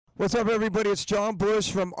What's up, everybody? It's John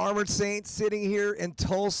Bush from Armored Saints sitting here in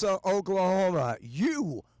Tulsa, Oklahoma.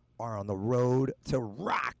 You are on the road to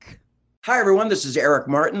rock. Hi, everyone. This is Eric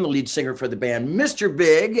Martin, the lead singer for the band Mr.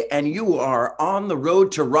 Big, and you are on the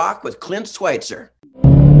road to rock with Clint Schweitzer.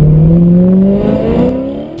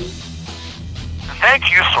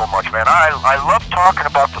 Thank you so much, man. I love talking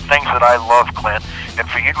about the things that I love, Clint, and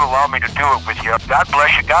for you to allow me to do it with you. God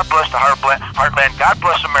bless you. God bless the Heartland. God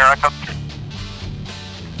bless America.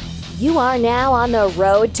 You are now on the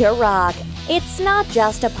road to rock. It's not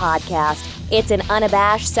just a podcast. It's an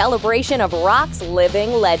unabashed celebration of rock's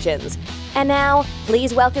living legends. And now,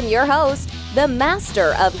 please welcome your host, the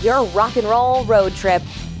master of your rock and roll road trip,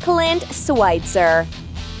 Clint Schweitzer.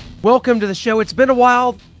 Welcome to the show. It's been a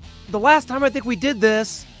while. The last time I think we did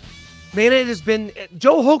this, man, it has been,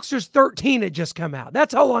 Joel Hoekstra's 13 had just come out.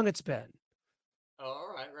 That's how long it's been. Oh,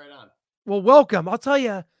 all right, right on. Well, welcome. I'll tell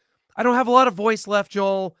you, I don't have a lot of voice left,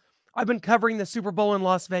 Joel. I've been covering the Super Bowl in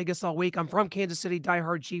Las Vegas all week. I'm from Kansas City,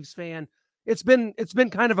 diehard Chiefs fan. It's been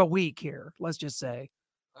kind of a week here, let's just say.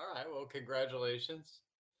 All right, well, congratulations.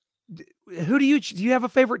 Who do you have a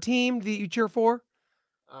favorite team that you cheer for?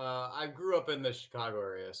 I grew up in the Chicago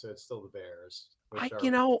area, so it's still the Bears, which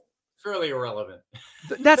fairly irrelevant.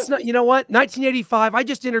 That's not, you know what? 1985. I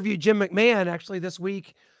just interviewed Jim McMahon actually this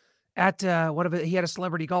week at he had a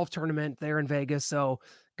celebrity golf tournament there in Vegas. So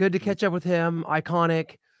good to catch up with him.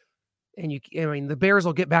 Iconic. And the Bears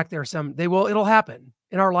will get back there it'll happen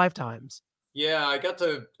in our lifetimes. Yeah, I got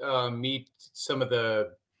to meet some of the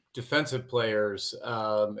defensive players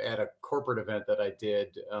at a corporate event that I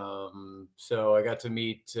did. So I got to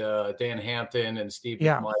meet Dan Hampton and Steve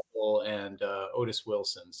McMichael and Otis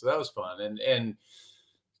Wilson. So that was fun. And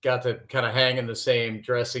got to kind of hang in the same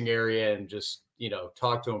dressing area and just,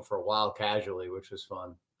 talk to them for a while casually, which was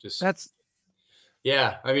fun. It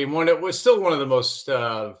was still one of the most,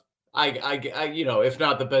 if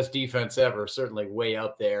not the best defense ever, certainly way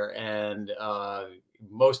up there, and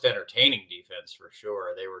most entertaining defense for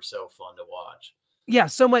sure. They were so fun to watch. Yeah,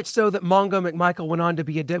 so much so that Mongo McMichael went on to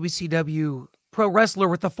be a WCW pro wrestler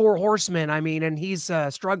with the Four Horsemen. And he's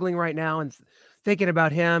struggling right now, and thinking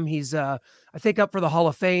about him. He's, I think, up for the Hall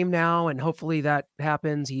of Fame now, and hopefully that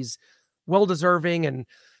happens. He's well deserving. And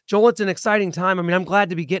Joel, it's an exciting time. I'm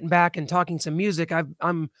glad to be getting back and talking some music.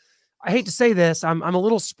 I hate to say this, I'm a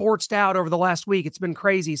little sportsed out over the last week. It's been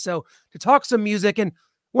crazy. So to talk some music, and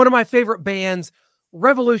one of my favorite bands,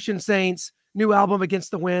 Revolution Saints, new album Against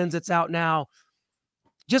the Winds, it's out now.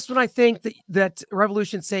 Just when I think that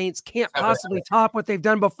Revolution Saints can't possibly top what they've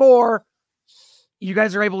done before, you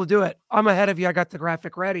guys are able to do it. I'm ahead of you. I got the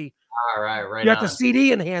graphic ready. All right. You got the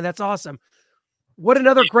CD in hand. That's awesome. What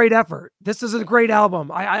another great effort. This is a great album.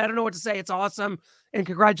 I don't know what to say. It's awesome. And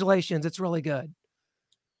congratulations. It's really good.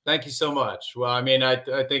 Thank you so much. Well, I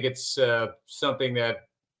think it's something that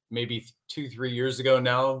maybe 2-3 years ago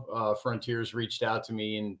now, Frontiers reached out to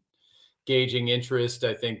me and gauging interest.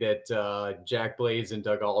 I think that Jack Blades and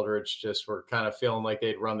Doug Aldrich just were kind of feeling like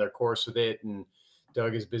they'd run their course with it. And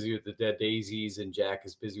Doug is busy with the Dead Daisies and Jack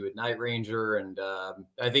is busy with Night Ranger. And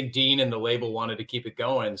I think Dean and the label wanted to keep it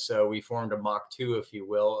going. So we formed a Mach 2, if you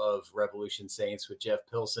will, of Revolution Saints with Jeff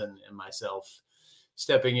Pilson and myself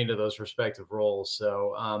stepping into those respective roles.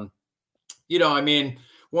 So,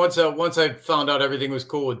 once I found out everything was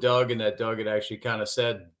cool with Doug and that Doug had actually kind of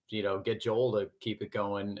said, get Joel to keep it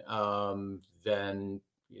going, then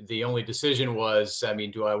the only decision was,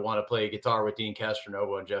 do I want to play guitar with Dean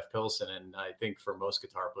Castronova and Jeff Pilson? And I think for most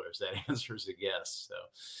guitar players, that answer is a yes.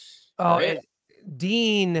 So,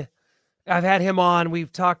 Dean, I've had him on.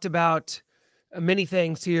 We've talked about many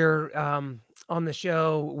things here on the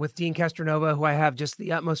show with Dean Castronova, who I have just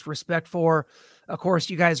the utmost respect for. Of course,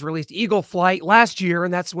 you guys released Eagle Flight last year,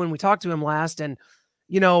 and that's when we talked to him last. And,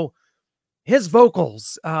 his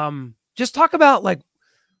vocals, just talk about like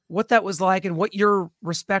what that was like and what your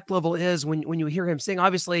respect level is when you hear him sing.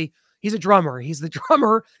 Obviously, he's a drummer. He's the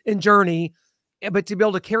drummer in Journey, but to be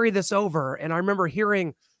able to carry this over. And I remember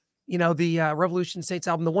hearing, the Revolution Saints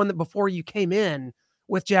album, the one that before you came in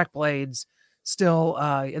with Jack Blades, still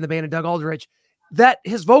in the band of Doug Aldrich, that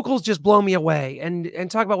his vocals just blow me away.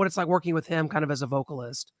 And talk about what it's like working with him kind of as a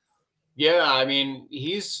vocalist. Yeah,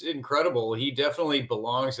 he's incredible. He definitely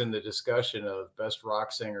belongs in the discussion of best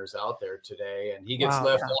rock singers out there today. And he gets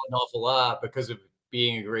left out an awful lot because of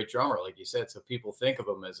being a great drummer, like you said. So people think of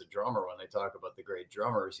him as a drummer when they talk about the great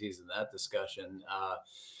drummers. He's in that discussion.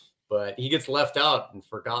 But he gets left out and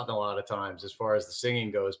forgotten a lot of times as far as the singing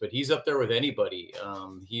goes. But he's up there with anybody.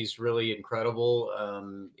 He's really incredible.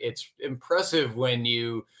 It's impressive when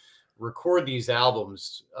you record these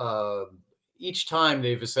albums. each time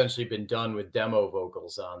they've essentially been done with demo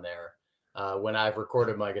vocals on there when I've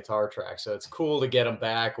recorded my guitar track. So it's cool to get them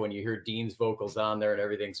back when you hear Dean's vocals on there and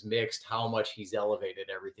everything's mixed, how much he's elevated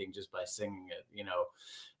everything just by singing it.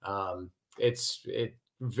 It's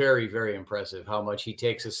very, very impressive how much he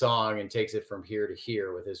takes a song and takes it from here to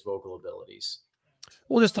here with his vocal abilities.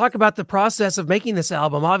 We'll just talk about the process of making this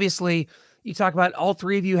album. Obviously, you talk about all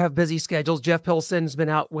three of you have busy schedules. Jeff Pilson's been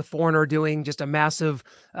out with Foreigner doing just a massive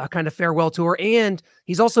kind of farewell tour, and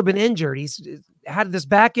he's also been injured. He's had this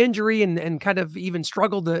back injury and kind of even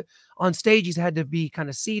struggled on stage. He's had to be kind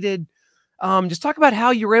of seated. Just talk about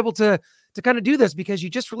how you were able to kind of do this, because you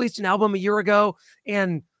just released an album a year ago,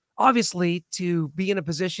 and obviously to be in a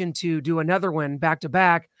position to do another one back to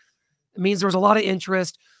back, it means there was a lot of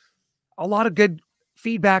interest, a lot of good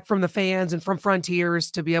feedback from the fans and from Frontiers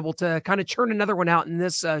to be able to kind of churn another one out in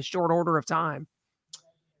this short order of time.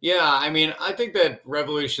 Yeah, I mean, I think that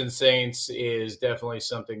Revolution Saints is definitely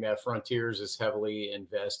something that Frontiers is heavily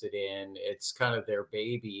invested in. It's kind of their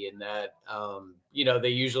baby in that, they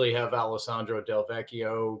usually have Alessandro Del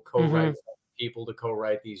Vecchio co-write people to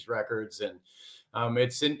co-write these records. And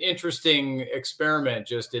it's an interesting experiment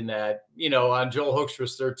just in that, on Joel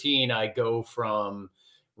Hoekstra's 13, I go from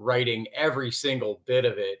writing every single bit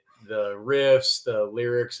of it, the riffs, the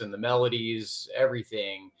lyrics and the melodies,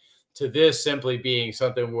 everything, to this simply being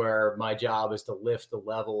something where my job is to lift the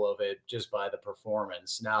level of it just by the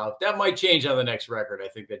performance. Now, that might change on the next record. I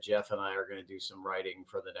think that Jeff and I are going to do some writing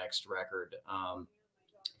for the next record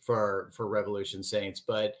for Revolution Saints.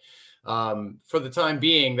 But for the time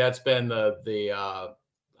being, that's been the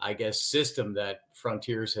I guess, system that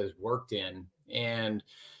Frontiers has worked in. And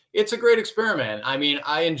it's a great experiment. I mean,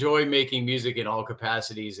 I enjoy making music in all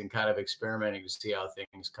capacities and kind of experimenting to see how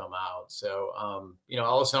things come out. So,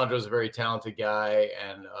 Alessandro's a very talented guy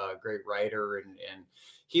and a great writer, and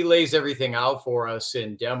he lays everything out for us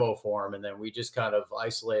in demo form. And then we just kind of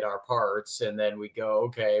isolate our parts, and then we go,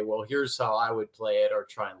 okay, well, here's how I would play it, or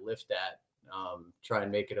try and lift that, try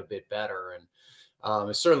and make it a bit better.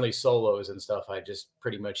 And certainly solos and stuff, I just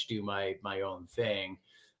pretty much do my own thing.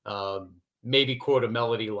 Maybe quote a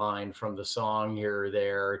melody line from the song here or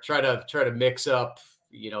there, try to mix up,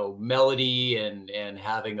 melody and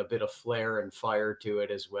having a bit of flair and fire to it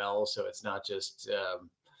as well. So it's not just,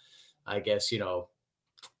 I guess,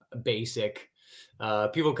 basic.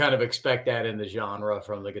 People kind of expect that in the genre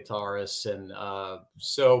from the guitarists. And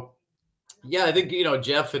so, yeah, I think,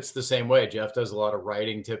 Jeff, it's the same way. Jeff does a lot of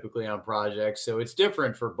writing typically on projects. So it's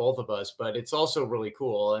different for both of us, but it's also really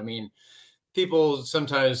cool. I mean, people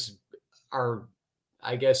sometimes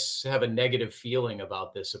I guess, have a negative feeling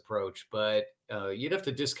about this approach, but you'd have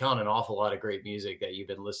to discount an awful lot of great music that you've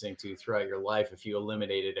been listening to throughout your life if you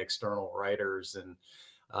eliminated external writers. And,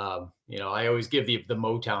 I always give the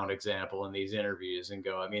Motown example in these interviews and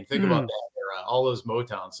go, I mean, think about that era. All those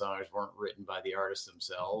Motown songs weren't written by the artists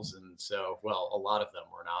themselves. And so, well, a lot of them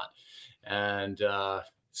were not. And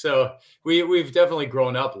so we've definitely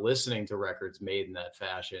grown up listening to records made in that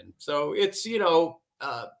fashion. So it's,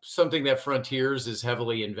 something that Frontiers is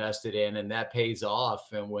heavily invested in, and that pays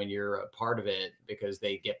off. And when you're a part of it, because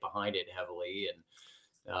they get behind it heavily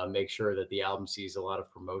and make sure that the album sees a lot of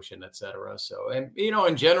promotion, et cetera. So, and,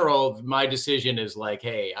 in general, my decision is like,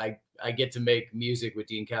 hey, I get to make music with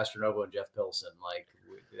Dean Castronova and Jeff Pilson. Like,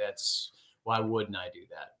 that's, why wouldn't I do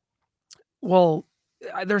that? Well,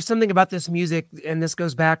 there's something about this music, and this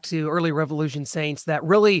goes back to early Revolution Saints, that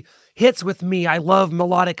really hits with me. I love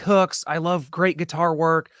melodic hooks. I love great guitar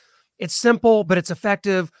work. It's simple, but it's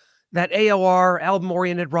effective. That AOR,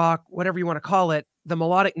 album-oriented rock, whatever you want to call it, the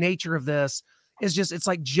melodic nature of this is just, it's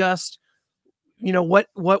like just,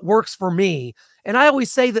 what works for me. And I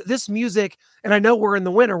always say that this music, and I know we're in the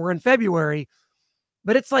winter, we're in February,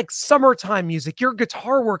 but it's like summertime music. Your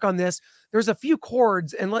guitar work on this, there's a few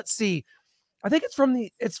chords, and let's see, I think it's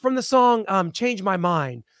from the song Change My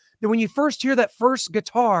Mind. That when you first hear that first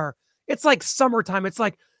guitar, it's like summertime. It's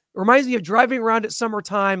like, it reminds me of driving around at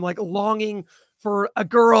summertime, like longing for a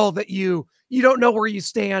girl that you don't know where you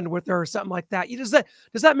stand with her or something like that. Does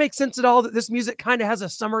that make sense at all, that this music kind of has a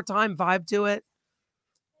summertime vibe to it?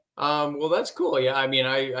 Well, that's cool. Yeah. I mean,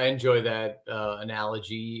 I enjoy that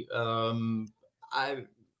analogy. I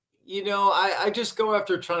just go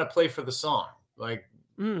after trying to play for the song, like,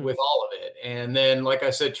 with all of it. And then, like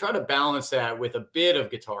I said, try to balance that with a bit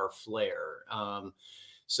of guitar flair.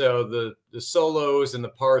 So the solos and the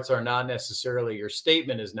parts are not necessarily, your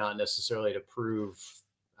statement is not necessarily to prove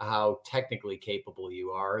how technically capable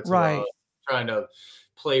you are. It's right. about trying to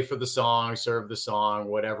play for the song, serve the song,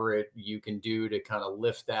 whatever you can do to kind of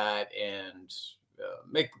lift that and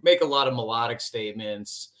make a lot of melodic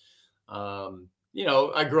statements.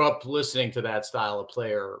 I grew up listening to that style of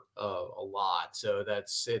player a lot, so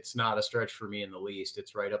it's not a stretch for me in the least.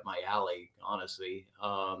 It's right up my alley, honestly.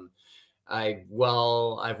 I've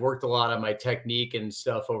worked a lot on my technique and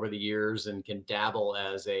stuff over the years and can dabble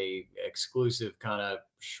as a exclusive kind of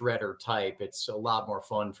shredder type. It's a lot more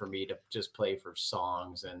fun for me to just play for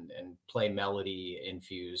songs and play melody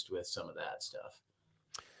infused with some of that stuff.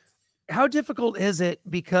 How difficult is it?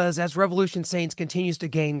 Because as Revolution Saints continues to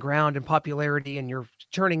gain ground and popularity and you're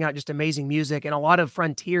churning out just amazing music, and a lot of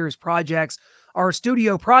Frontiers projects are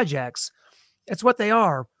studio projects, it's what they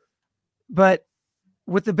are. But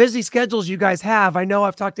with the busy schedules you guys have, I know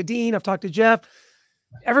I've talked to Dean, I've talked to Jeff.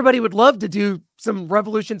 Everybody would love to do some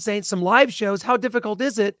Revolution Saints, some live shows. How difficult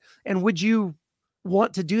is it? And would you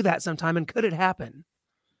want to do that sometime? And could it happen?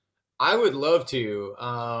 I would love to.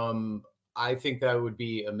 I think that would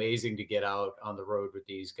be amazing to get out on the road with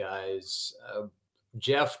these guys.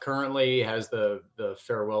 Jeff currently has the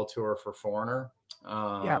farewell tour for Foreigner.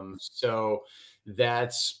 So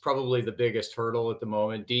that's probably the biggest hurdle at the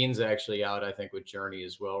moment. Dean's actually out, I think, with Journey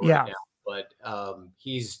as well right now. But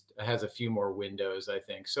he's has a few more windows, I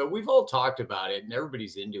think. So we've all talked about it and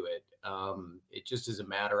everybody's into it. It just is a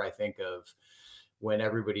matter, I think, of when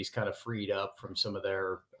everybody's kind of freed up from some of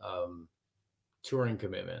their touring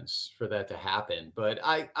commitments for that to happen. But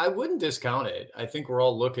I wouldn't discount it. I think we're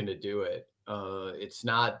all looking to do it. It's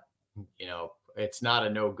not, it's not a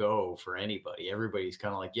no-go for anybody. Everybody's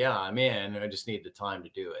kind of like, yeah, I'm in. I just need the time to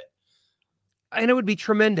do it. And it would be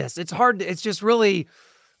tremendous. It's hard. It's just really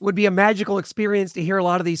would be a magical experience to hear a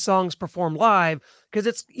lot of these songs performed live. Because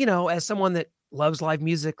it's, as someone that loves live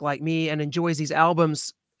music like me and enjoys these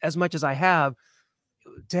albums as much as I have,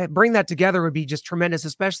 to bring that together would be just tremendous,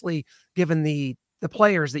 especially given the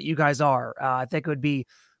players that you guys are. I think it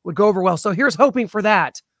would go over well. So here's hoping for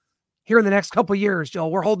that here in the next couple of years, Joel.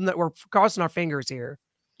 We're crossing our fingers here.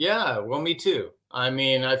 Yeah, well, me too. I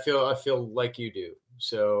mean, I feel like you do.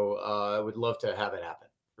 So I would love to have it happen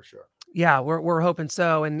for sure. Yeah, we're hoping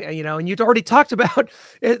so. And and you'd already talked about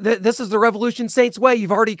it, this is the Revolution Saints way.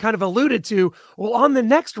 You've already kind of alluded to, well, on the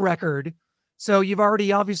next record. So you've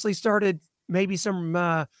already obviously started maybe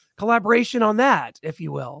some collaboration on that, if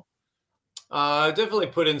you will. Definitely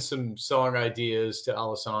put in some song ideas to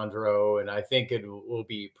Alessandro, and I think it will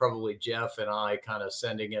be probably Jeff and I kind of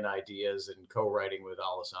sending in ideas and co-writing with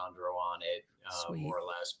Alessandro on it, more or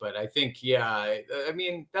less. But I think, yeah, I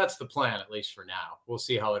mean, that's the plan, at least for now. We'll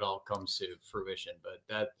see how it all comes to fruition, but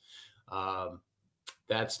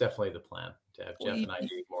that's definitely the plan, to have Jeff and I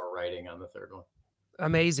do more writing on the third one.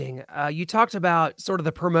 Amazing. You talked about sort of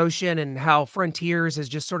the promotion and how Frontiers has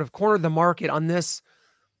just sort of cornered the market on this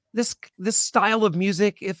style of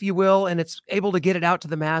music, if you will, and it's able to get it out to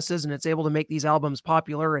the masses and it's able to make these albums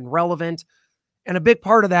popular and relevant. And a big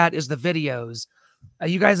part of that is the videos.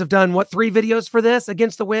 You guys have done 3 videos for this: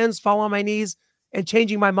 Against the Winds, Fall on My Knees, and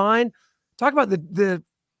Changing My Mind. Talk about the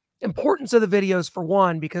importance of the videos, for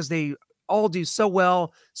one, because they all do so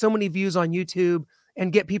well, so many views on YouTube,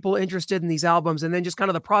 and get people interested in these albums, and then just kind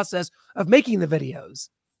of the process of making the videos.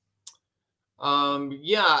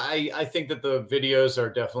 Yeah, I think that the videos are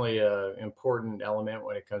definitely an important element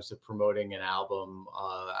when it comes to promoting an album.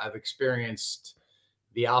 I've experienced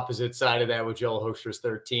the opposite side of that with Joel Hoekstra's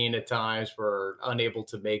 13 at times. We're unable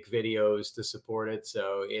to make videos to support it.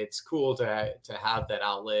 So it's cool to have that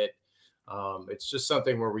outlet. It's just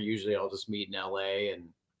something where we usually all just meet in LA and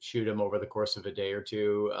shoot them over the course of a day or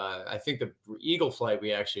two. I think the Eagle Flight,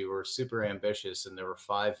 we actually were super ambitious and there were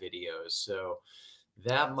 5 videos. So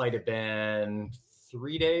that might have been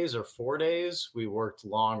 3 days or 4 days. We worked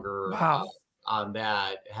longer on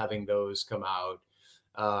that, having those come out.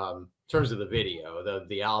 In terms of the video,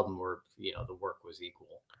 the album work, the work was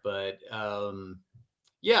equal. But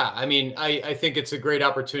yeah, I mean, I think it's a great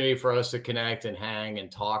opportunity for us to connect and hang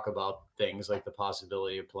and talk about things like the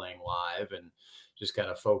possibility of playing live and just kind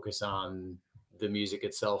of focus on the music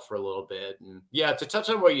itself for a little bit. And yeah, to touch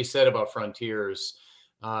on what you said about Frontiers,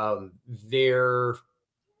 they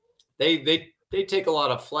take a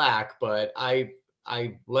lot of flack, but I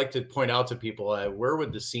like to point out to people, where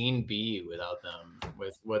would the scene be without them,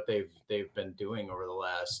 with what they've been doing over the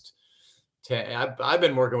last 10. I've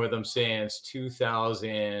been working with them since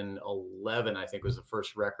 2011, I think was the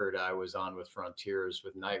first record I was on with Frontiers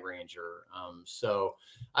with Night Ranger. So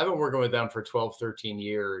I've been working with them for 12, 13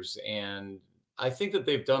 years. And I think that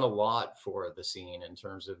they've done a lot for the scene in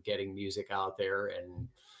terms of getting music out there and,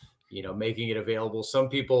 making it available. Some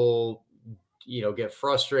people, get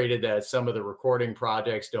frustrated that some of the recording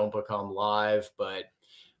projects don't become live, but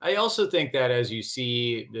I also think that as you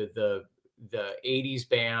see the 80s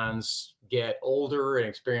bands get older and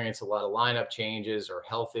experience a lot of lineup changes or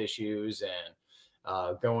health issues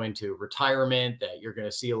and go into retirement, that you're going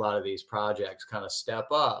to see a lot of these projects kind of step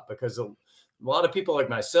up, because a lot of people like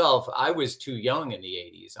myself, I was too young in the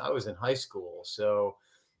 80s. I was in high school. So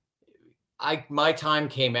my time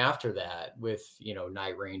came after that with,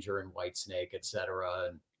 Night Ranger and Whitesnake, et cetera.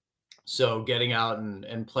 And so getting out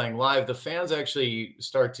and playing live, the fans actually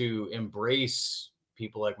start to embrace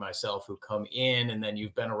people like myself who come in, and then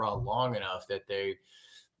you've been around long enough that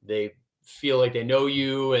they feel like they know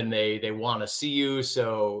you and they want to see you.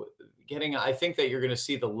 So I think that you're going to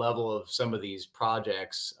see the level of some of these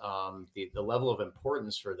projects, the level of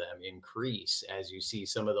importance for them increase as you see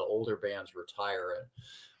some of the older bands retire.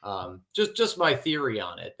 And just my theory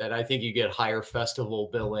on it, that I think you get higher festival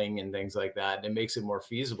billing and things like that, and it makes it more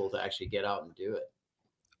feasible to actually get out and do it.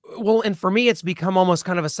 Well, and for me, it's become almost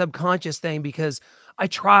kind of a subconscious thing, because I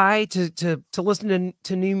try to listen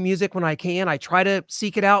to new music when I can. I try to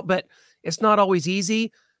seek it out, but it's not always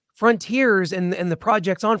easy. Frontiers and the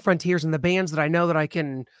projects on Frontiers and the bands that I know that I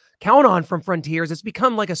can count on from Frontiers, it's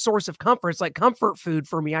become like a source of comfort. It's like comfort food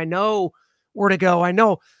for me. I know where to go. I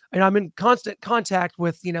know, and I'm in constant contact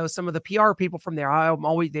with, some of the PR people from there.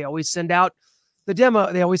 They always send out the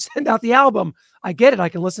demo. They always send out the album. I get it. I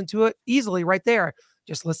can listen to it easily right there.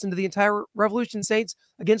 Just listen to the entire Revolution Saints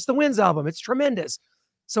Against the Winds album. It's tremendous.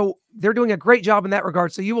 So they're doing a great job in that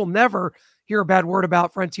regard. So you will never hear a bad word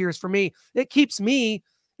about Frontiers for me. It keeps me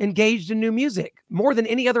engaged in new music more than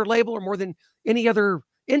any other label or more than any other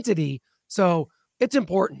entity. So it's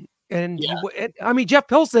important. And Jeff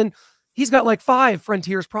Pilson, he's got like 5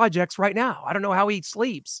 Frontiers projects right now. I don't know how he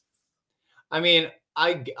sleeps. I mean,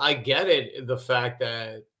 I get it. The fact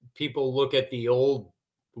that people look at the old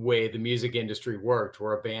way the music industry worked,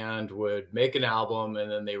 where a band would make an album and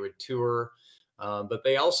then they would tour. But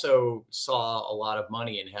they also saw a lot of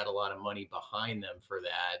money and had a lot of money behind them for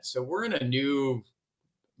that. So we're in a new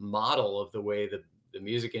model of the way the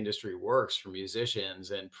music industry works for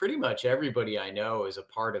musicians. And pretty much everybody I know is a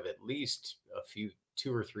part of at least a few,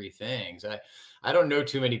 2 or 3 things. I don't know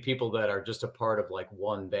too many people that are just a part of like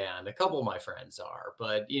one band. A couple of my friends are,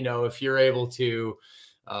 but if you're able to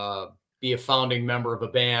be a founding member of a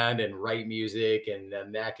band and write music, and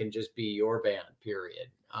then that can just be your band, period.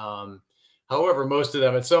 However, most of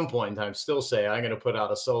them at some point in time still say, I'm going to put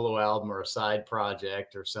out a solo album or a side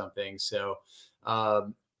project or something. So,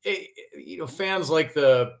 fans like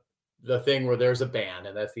the thing where there's a band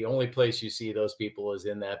and that's the only place you see those people is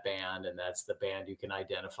in that band, and that's the band you can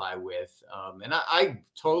identify with. And I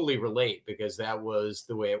totally relate, because that was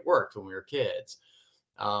the way it worked when we were kids.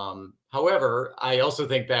 However, I also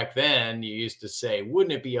think back then you used to say,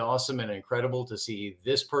 wouldn't it be awesome and incredible to see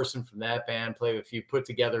this person from that band play if you put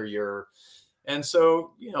together and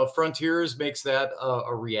so, Frontiers makes that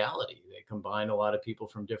a reality. They combine a lot of people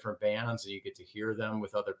from different bands, and you get to hear them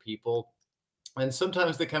with other people. And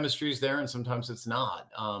sometimes the chemistry is there and sometimes it's not.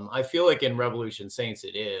 I feel like in Revolution Saints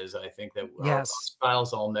it is. I think that our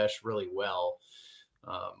styles all mesh really well.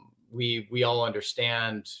 We all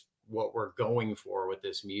understand what we're going for with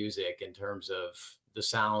this music in terms of the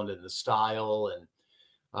sound and the style, and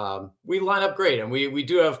we line up great, and we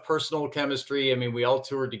do have personal chemistry. I mean, we all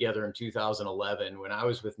toured together in 2011. When I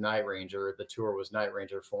was with Night Ranger, the tour was Night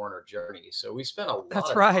Ranger, Foreigner, Journey. So we spent a lot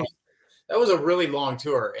of time. That was a really long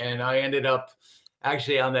tour, and I ended up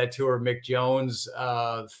actually on that tour. Mick Jones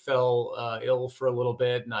fell ill for a little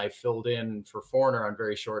bit, and I filled in for Foreigner on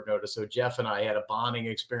very short notice. So Jeff and I had a bonding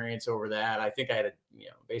experience over that. I think I had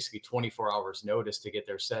basically 24 hours notice to get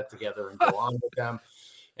their set together and go on with them.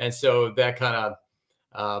 And so that kind of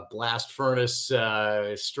blast furnace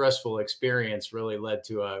stressful experience really led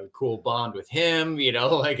to a cool bond with him.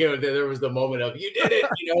 There was the moment of, you did it,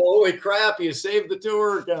 holy crap, you saved the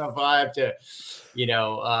tour kind of vibe, to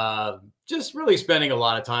just really spending a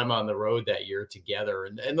lot of time on the road that year together.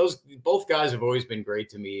 And those both guys have always been great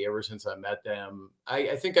to me ever since I met them.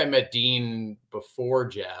 I think I met Dean before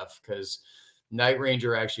Jeff, because Night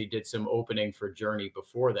Ranger actually did some opening for Journey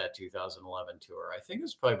before that 2011 tour. I think it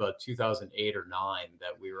was probably about 2008 or 9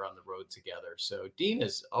 that we were on the road together. So Dean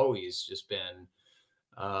has always just been,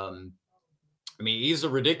 he's a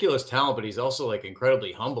ridiculous talent, but he's also like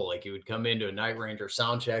incredibly humble. Like, he would come into a Night Ranger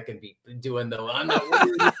sound check and be doing the I'm not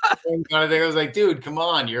kind of thing. I was like, dude, come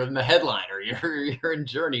on, you're in the headliner. You're in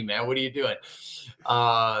Journey, man. What are you doing?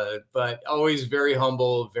 But always very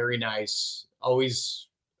humble, very nice, always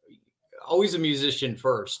a musician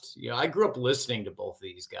first. I grew up listening to both of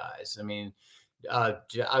these guys. I mean,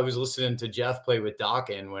 I was listening to Jeff play with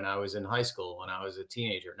Dokken when I was in high school, when I was a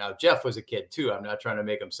teenager. Now, Jeff was a kid too. I'm not trying to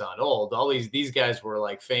make him sound old. All these guys were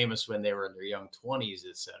like famous when they were in their young 20s,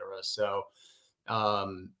 etc. So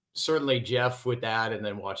certainly Jeff with that, and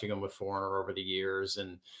then watching him with Foreigner over the years.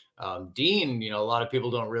 And Dean, a lot of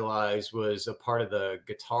people don't realize, was a part of the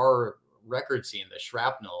guitar record scene, the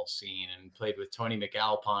shrapnel scene, and played with Tony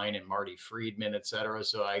McAlpine and Marty Friedman, etc.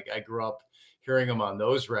 So I grew up hearing them on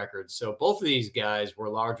those records. So both of these guys were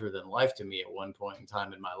larger than life to me at one point in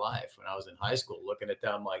time in my life. When I was in high school, looking at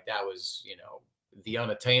them like that was, the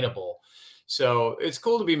unattainable. So it's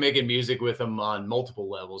cool to be making music with them on multiple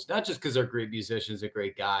levels, not just because they're great musicians and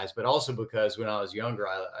great guys, but also because when I was younger,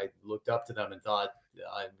 I looked up to them and thought,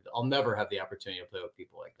 I'll never have the opportunity to play with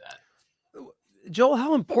people like that. Joel,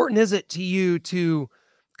 how important is it to you to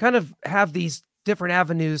kind of have these different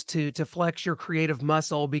avenues to flex your creative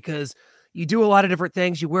muscle? Because you do a lot of different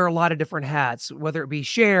things. You wear a lot of different hats, whether it be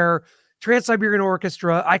Cher, Trans-Siberian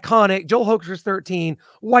Orchestra, Iconic, Joel Hoekstra's 13,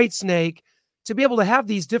 Whitesnake. To be able to have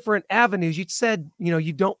these different avenues, you said,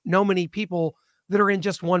 you don't know many people that are in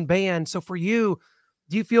just one band. So for you,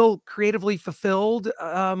 do you feel creatively fulfilled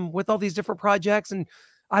with all these different projects? And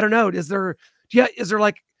I don't know, is there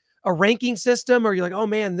like a ranking system, or you're like, oh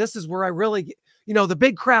man, this is where I really get, the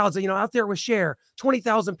big crowds, out there with Cher,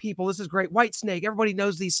 20,000 people. This is great. Whitesnake. Everybody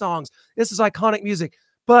knows these songs. This is iconic music.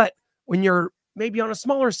 But when you're maybe on a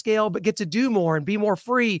smaller scale, but get to do more and be more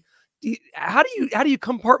free, how do you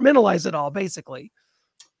compartmentalize it all, basically?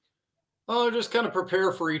 Oh, just kind of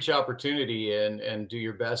prepare for each opportunity and do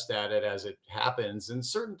your best at it as it happens. And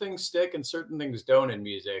certain things stick and certain things don't in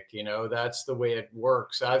music. That's the way it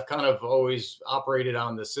works. I've kind of always operated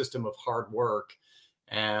on the system of hard work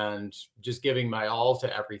and just giving my all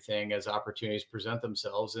to everything as opportunities present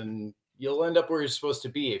themselves. And you'll end up where you're supposed to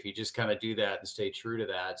be if you just kind of do that and stay true to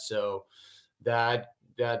that. So that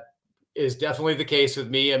is definitely the case with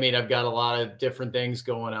me. I mean, I've got a lot of different things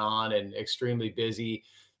going on and extremely busy.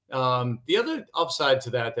 The other upside to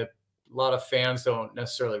that a lot of fans don't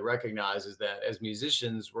necessarily recognize is that as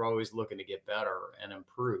musicians, we're always looking to get better and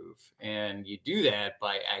improve. And you do that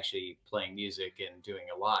by actually playing music and doing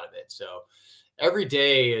a lot of it. So every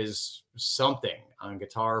day is something on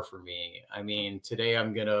guitar for me. I mean, today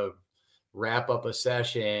I'm going to wrap up a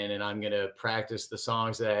session and I'm going to practice the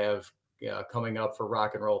songs that I have coming up for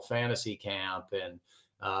Rock and Roll Fantasy Camp, and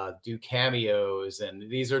do cameos. And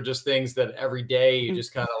these are just things that every day you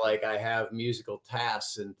just kind of like, I have musical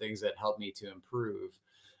tasks and things that help me to improve.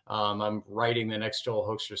 I'm writing the next Joel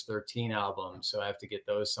Hoekstra's 13 album, so I have to get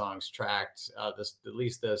those songs tracked, at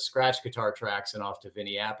least the scratch guitar tracks, and off to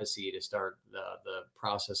Vinny Appice to start the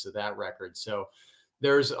process of that record. So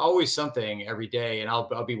there's always something every day, and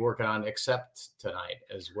I'll be working on Accept tonight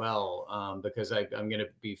as well, because I'm going to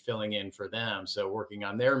be filling in for them. So working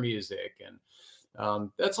on their music, and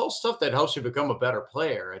that's all stuff that helps you become a better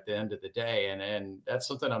player at the end of the day. And that's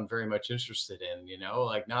something I'm very much interested in,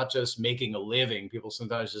 like not just making a living. People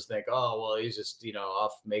sometimes just think, oh, well, he's just,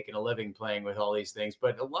 off making a living playing with all these things.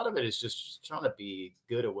 But a lot of it is just trying to be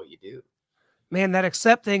good at what you do. Man, that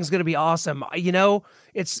Accept thing is going to be awesome.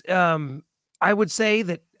 It's, I would say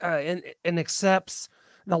that in Accept's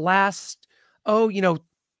the last, 12,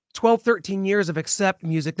 13 years of Accept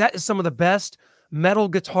music, that is some of the best metal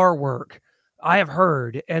guitar work I have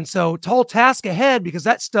heard. And so tall task ahead, because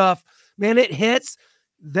that stuff, man, it hits.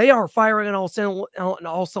 They are firing on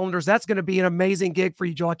all cylinders. That's going to be an amazing gig for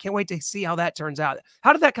you, Joel. I can't wait to see how that turns out.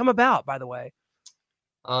 How did that come about, by the way?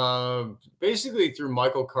 Basically through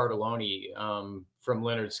Michael Cardelloni, from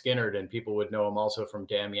Leonard Skinner, and people would know him also from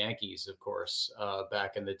Damn Yankees, of course,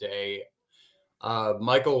 back in the day.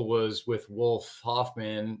 Michael was with Wolf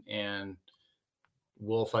Hoffman, and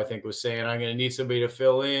Wolf, I think, was saying, I'm going to need somebody to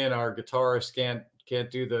fill in. Our guitarist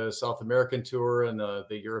can't do the South American tour and the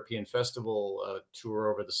European festival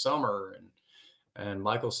tour over the summer. And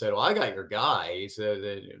Michael said, well, I got your guy. He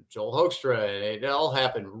said, Joel Hoekstra. And it all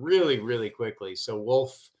happened really, really quickly. So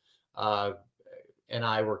Wolf and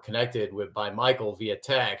I were connected by Michael via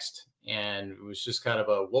text. And it was just kind of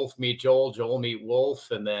a Wolf meet Joel, Joel meet Wolf.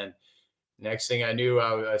 And then next thing I knew,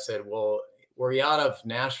 I said, well, were you out of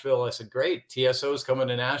Nashville? I said, great. TSO's coming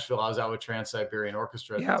to Nashville. I was out with Trans-Siberian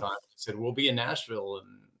Orchestra at the time. He said, we'll be in Nashville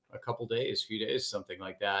in a few days, something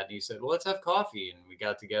like that. And he said, well, let's have coffee. And we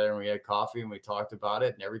got together and we had coffee and we talked about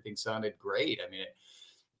it, and everything sounded great. I mean, it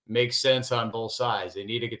makes sense on both sides. They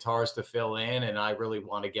need a guitarist to fill in, and I really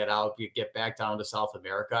want to get back down to South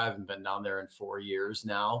America. I haven't been down there in 4 years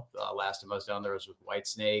now. Last time I was down there was with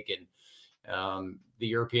Whitesnake, and the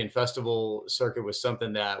European festival circuit was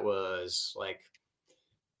something that was like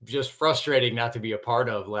just frustrating not to be a part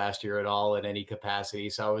of last year at all in any capacity.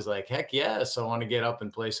 So I was like, heck yes, I want to get up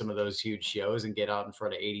and play some of those huge shows and get out in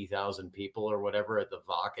front of 80,000 people or whatever at the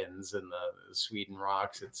Vakens and the Sweden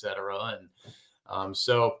Rocks, etc. And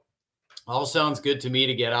so all sounds good to me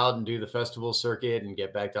to get out and do the festival circuit and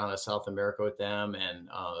get back down to South America with them. And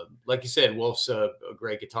like you said, Wolf's a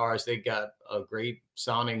great guitarist. They got a great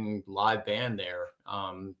sounding live band there.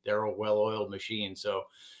 They're a well-oiled machine. So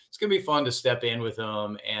it's going to be fun to step in with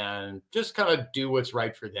them and just kind of do what's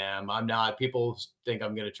right for them. People think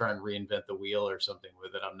I'm going to try and reinvent the wheel or something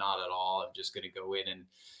with it. I'm not at all. I'm just going to go in and,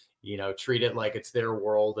 treat it like it's their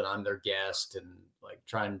world and I'm their guest and like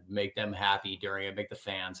try and make them happy during it, make the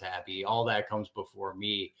fans happy. All that comes before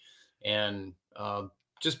me, and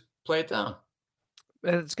just play it down.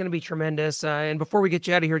 It's going to be tremendous. And before we get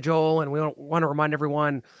you out of here, Joel, and we want to remind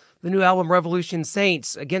everyone, the new album Revolution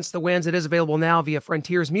Saints, Against the Winds, it is available now via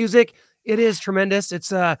Frontiers Music. It is tremendous.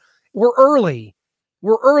 It's we're early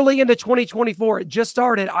into 2024. It just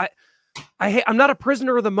started. I'm not a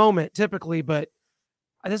prisoner of the moment typically, but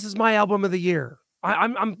this is my album of the year.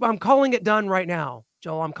 I'm calling it done right now,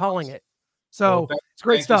 Joel. I'm calling it. So it's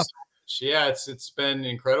great stuff. So yeah, it's been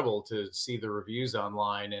incredible to see the reviews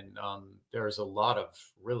online, and there's a lot of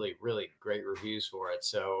really, really great reviews for it.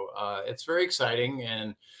 So it's very exciting,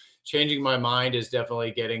 and changing my mind is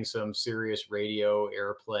definitely getting some serious radio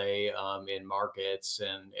airplay in markets,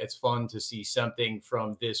 and it's fun to see something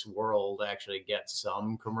from this world actually get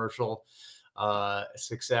some commercial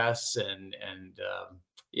success, and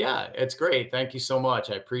yeah, it's great. Thank you so much.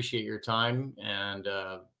 I appreciate your time and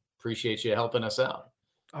appreciate you helping us out.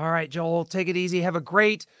 All right, Joel, take it easy. Have a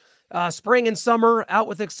great spring and summer out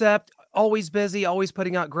with Accept. Always busy, always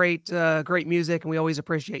putting out great music, and we always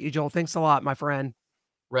appreciate you, Joel. Thanks a lot, my friend.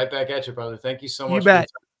 Right back at you, brother. Thank you so much. You bet.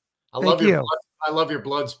 I love your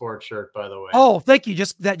blood sport shirt, by the way. Oh, thank you.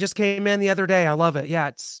 That just came in the other day. I love it. Yeah,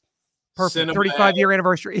 it's perfect. 35-year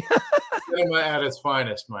anniversary. Cinema at its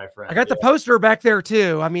finest, my friend. I got the poster back there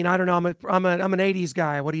too. I mean, I don't know. I'm an 80s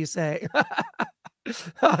guy. What do you say?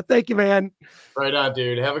 Thank you, man. Right on,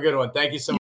 dude. Have a good one. Thank you so much.